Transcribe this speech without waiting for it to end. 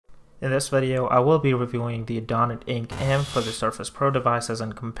In this video, I will be reviewing the Adonit Ink M for the Surface Pro devices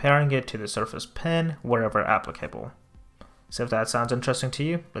and comparing it to the Surface Pen wherever applicable. So if that sounds interesting to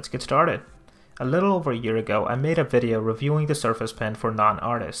you, let's get started. A little over a year ago, I made a video reviewing the Surface Pen for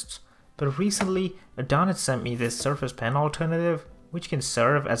non-artists, but recently, Adonit sent me this Surface Pen alternative, which can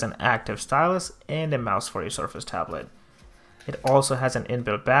serve as an active stylus and a mouse for your Surface tablet. It also has an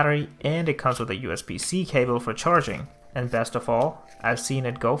inbuilt battery, and it comes with a USB-C cable for charging. And best of all, I've seen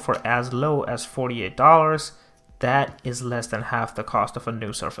it go for as low as $48. That is less than half the cost of a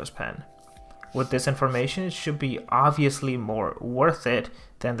new Surface Pen. With this information, it should be obviously more worth it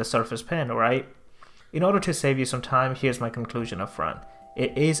than the Surface Pen, right? In order to save you some time, here's my conclusion up front.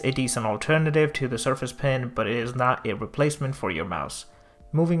 It is a decent alternative to the Surface Pen, but it is not a replacement for your mouse.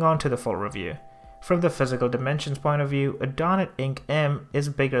 Moving on to the full review. From the physical dimensions point of view, Adonit Ink M is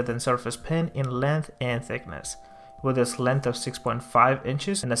bigger than Surface Pen in length and thickness. With its length of 6.5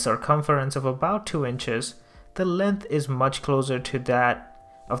 inches and a circumference of about 2 inches, the length is much closer to that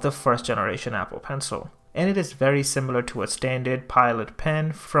of the first generation Apple Pencil, and it is very similar to a standard Pilot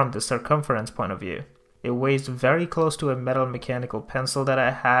pen from the circumference point of view. It weighs very close to a metal mechanical pencil that I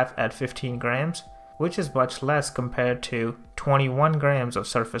have at 15 grams, which is much less compared to 21 grams of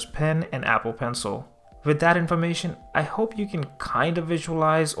Surface Pen and Apple Pencil. With that information, I hope you can kind of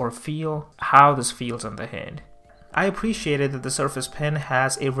visualize or feel how this feels in the hand. I appreciated that the Surface Pen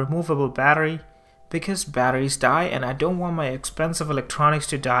has a removable battery because batteries die and I don't want my expensive electronics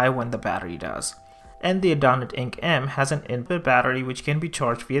to die when the battery does. And the Adonit Ink M has an inbuilt battery which can be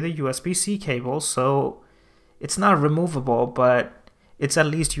charged via the USB-C cable, so it's not removable, but it's at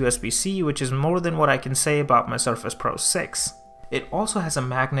least USB-C, which is more than what I can say about my Surface Pro 6. It also has a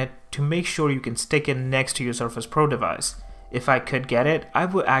magnet to make sure you can stick it next to your Surface Pro device. If I could get it, I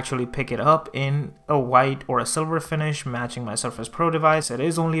would actually pick it up in a white or a silver finish matching my Surface Pro device. It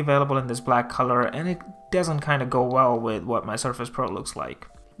is only available in this black color and it doesn't kind of go well with what my Surface Pro looks like.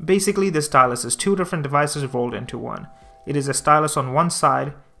 Basically, the stylus is two different devices rolled into one. It is a stylus on one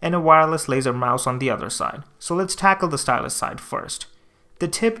side and a wireless laser mouse on the other side. So let's tackle the stylus side first. The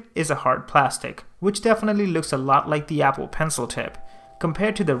tip is a hard plastic, which definitely looks a lot like the Apple Pencil tip.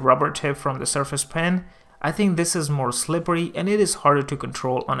 Compared to the rubber tip from the Surface Pen, I think this is more slippery and it is harder to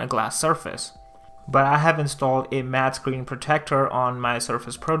control on a glass surface. But I have installed a matte screen protector on my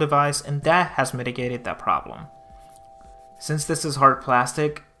Surface Pro device and that has mitigated that problem. Since this is hard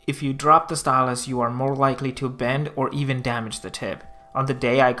plastic, if you drop the stylus, you are more likely to bend or even damage the tip. On the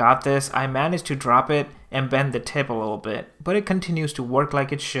day I got this, I managed to drop it and bend the tip a little bit, but it continues to work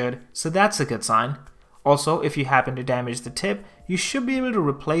like it should, so that's a good sign. Also, if you happen to damage the tip, you should be able to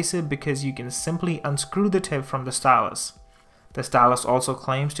replace it because you can simply unscrew the tip from the stylus. The stylus also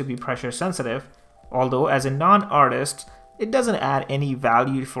claims to be pressure sensitive, although as a non-artist, it doesn't add any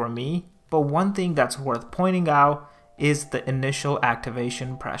value for me, but one thing that's worth pointing out is the initial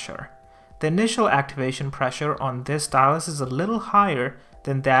activation pressure. The initial activation pressure on this stylus is a little higher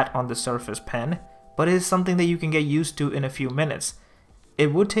than that on the Surface Pen, but it is something that you can get used to in a few minutes.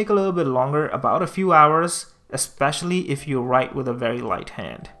 It would take a little bit longer, about a few hours, especially if you write with a very light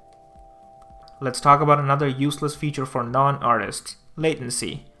hand. Let's talk about another useless feature for non-artists,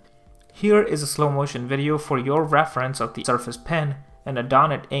 latency. Here is a slow motion video for your reference of the Surface Pen and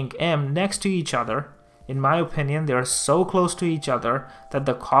Adonit Ink M next to each other. In my opinion, they are so close to each other that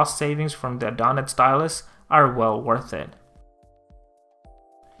the cost savings from the Adonit stylus are well worth it.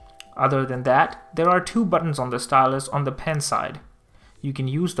 Other than that, there are two buttons on the stylus on the pen side. You can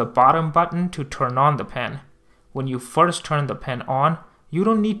use the bottom button to turn on the pen. When you first turn the pen on, you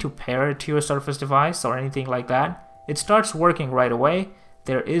don't need to pair it to your Surface device or anything like that. It starts working right away.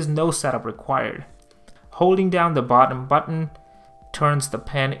 There is no setup required. Holding down the bottom button turns the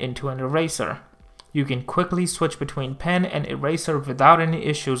pen into an eraser. You can quickly switch between pen and eraser without any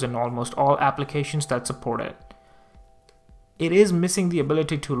issues in almost all applications that support it. It is missing the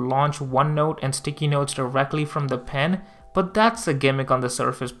ability to launch OneNote and sticky notes directly from the pen, but that's a gimmick on the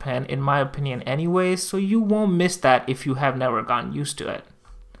Surface Pen in my opinion anyways, so you won't miss that if you have never gotten used to it.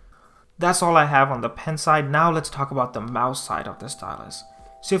 That's all I have on the pen side. Now let's talk about the mouse side of the stylus.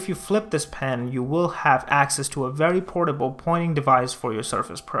 So if you flip this pen, you will have access to a very portable pointing device for your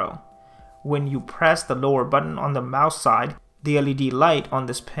Surface Pro. When you press the lower button on the mouse side, the LED light on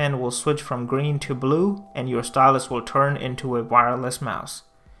this pen will switch from green to blue and your stylus will turn into a wireless mouse.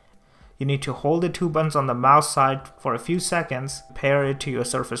 You need to hold the two buttons on the mouse side for a few seconds, pair it to your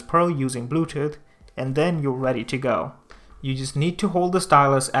Surface Pro using Bluetooth, and then you're ready to go. You just need to hold the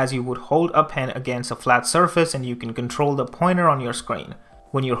stylus as you would hold a pen against a flat surface and you can control the pointer on your screen.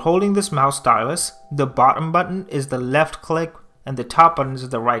 When you're holding this mouse stylus, the bottom button is the left click and the top button is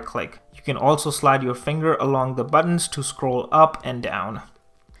the right click. You can also slide your finger along the buttons to scroll up and down.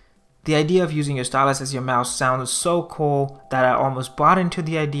 The idea of using your stylus as your mouse sounds so cool that I almost bought into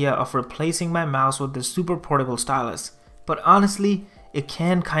the idea of replacing my mouse with this super portable stylus. But honestly, it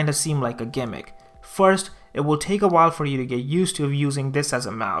can kinda seem like a gimmick. First, it will take a while for you to get used to using this as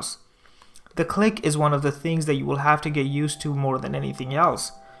a mouse. The click is one of the things that you will have to get used to more than anything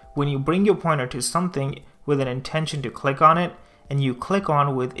else. When you bring your pointer to something with an intention to click on it, and you click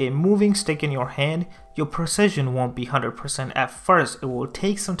on with a moving stick in your hand, your precision won't be 100% at first. It will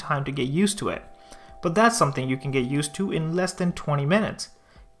take some time to get used to it. But that's something you can get used to in less than 20 minutes.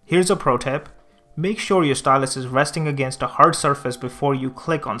 Here's a pro tip. Make sure your stylus is resting against a hard surface before you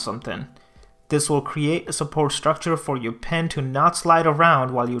click on something. This will create a support structure for your pen to not slide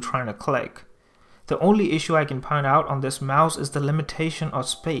around while you're trying to click. The only issue I can point out on this mouse is the limitation of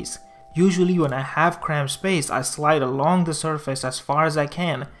space. Usually when I have cramped space, I slide along the surface as far as I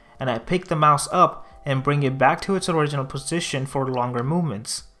can, and I pick the mouse up and bring it back to its original position for longer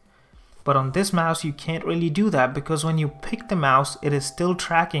movements. But on this mouse you can't really do that because when you pick the mouse, it is still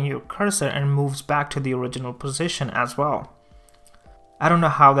tracking your cursor and moves back to the original position as well. I don't know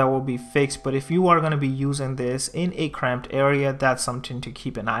how that will be fixed, but if you are going to be using this in a cramped area, that's something to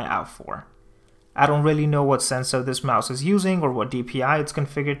keep an eye out for. I don't really know what sensor this mouse is using or what DPI it's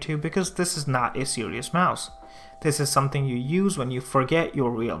configured to because this is not a serious mouse. This is something you use when you forget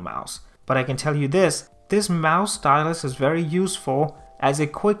your real mouse. But I can tell you this mouse stylus is very useful as a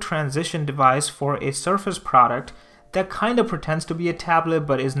quick transition device for a Surface product that kind of pretends to be a tablet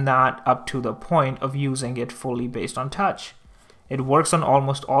but is not up to the point of using it fully based on touch. It works on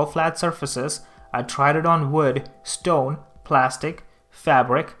almost all flat surfaces. I tried it on wood, stone, plastic,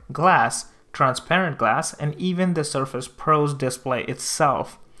 fabric, glass, transparent glass, and even the Surface Pro's display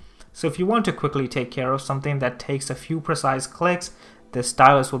itself. So if you want to quickly take care of something that takes a few precise clicks, this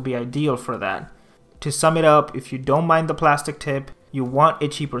stylus will be ideal for that. To sum it up, if you don't mind the plastic tip, you want a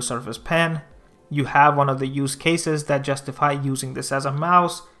cheaper Surface pen, you have one of the use cases that justify using this as a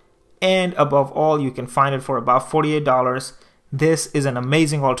mouse, and above all, you can find it for about $48. This is an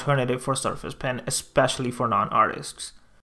amazing alternative for Surface Pen, especially for non-artists.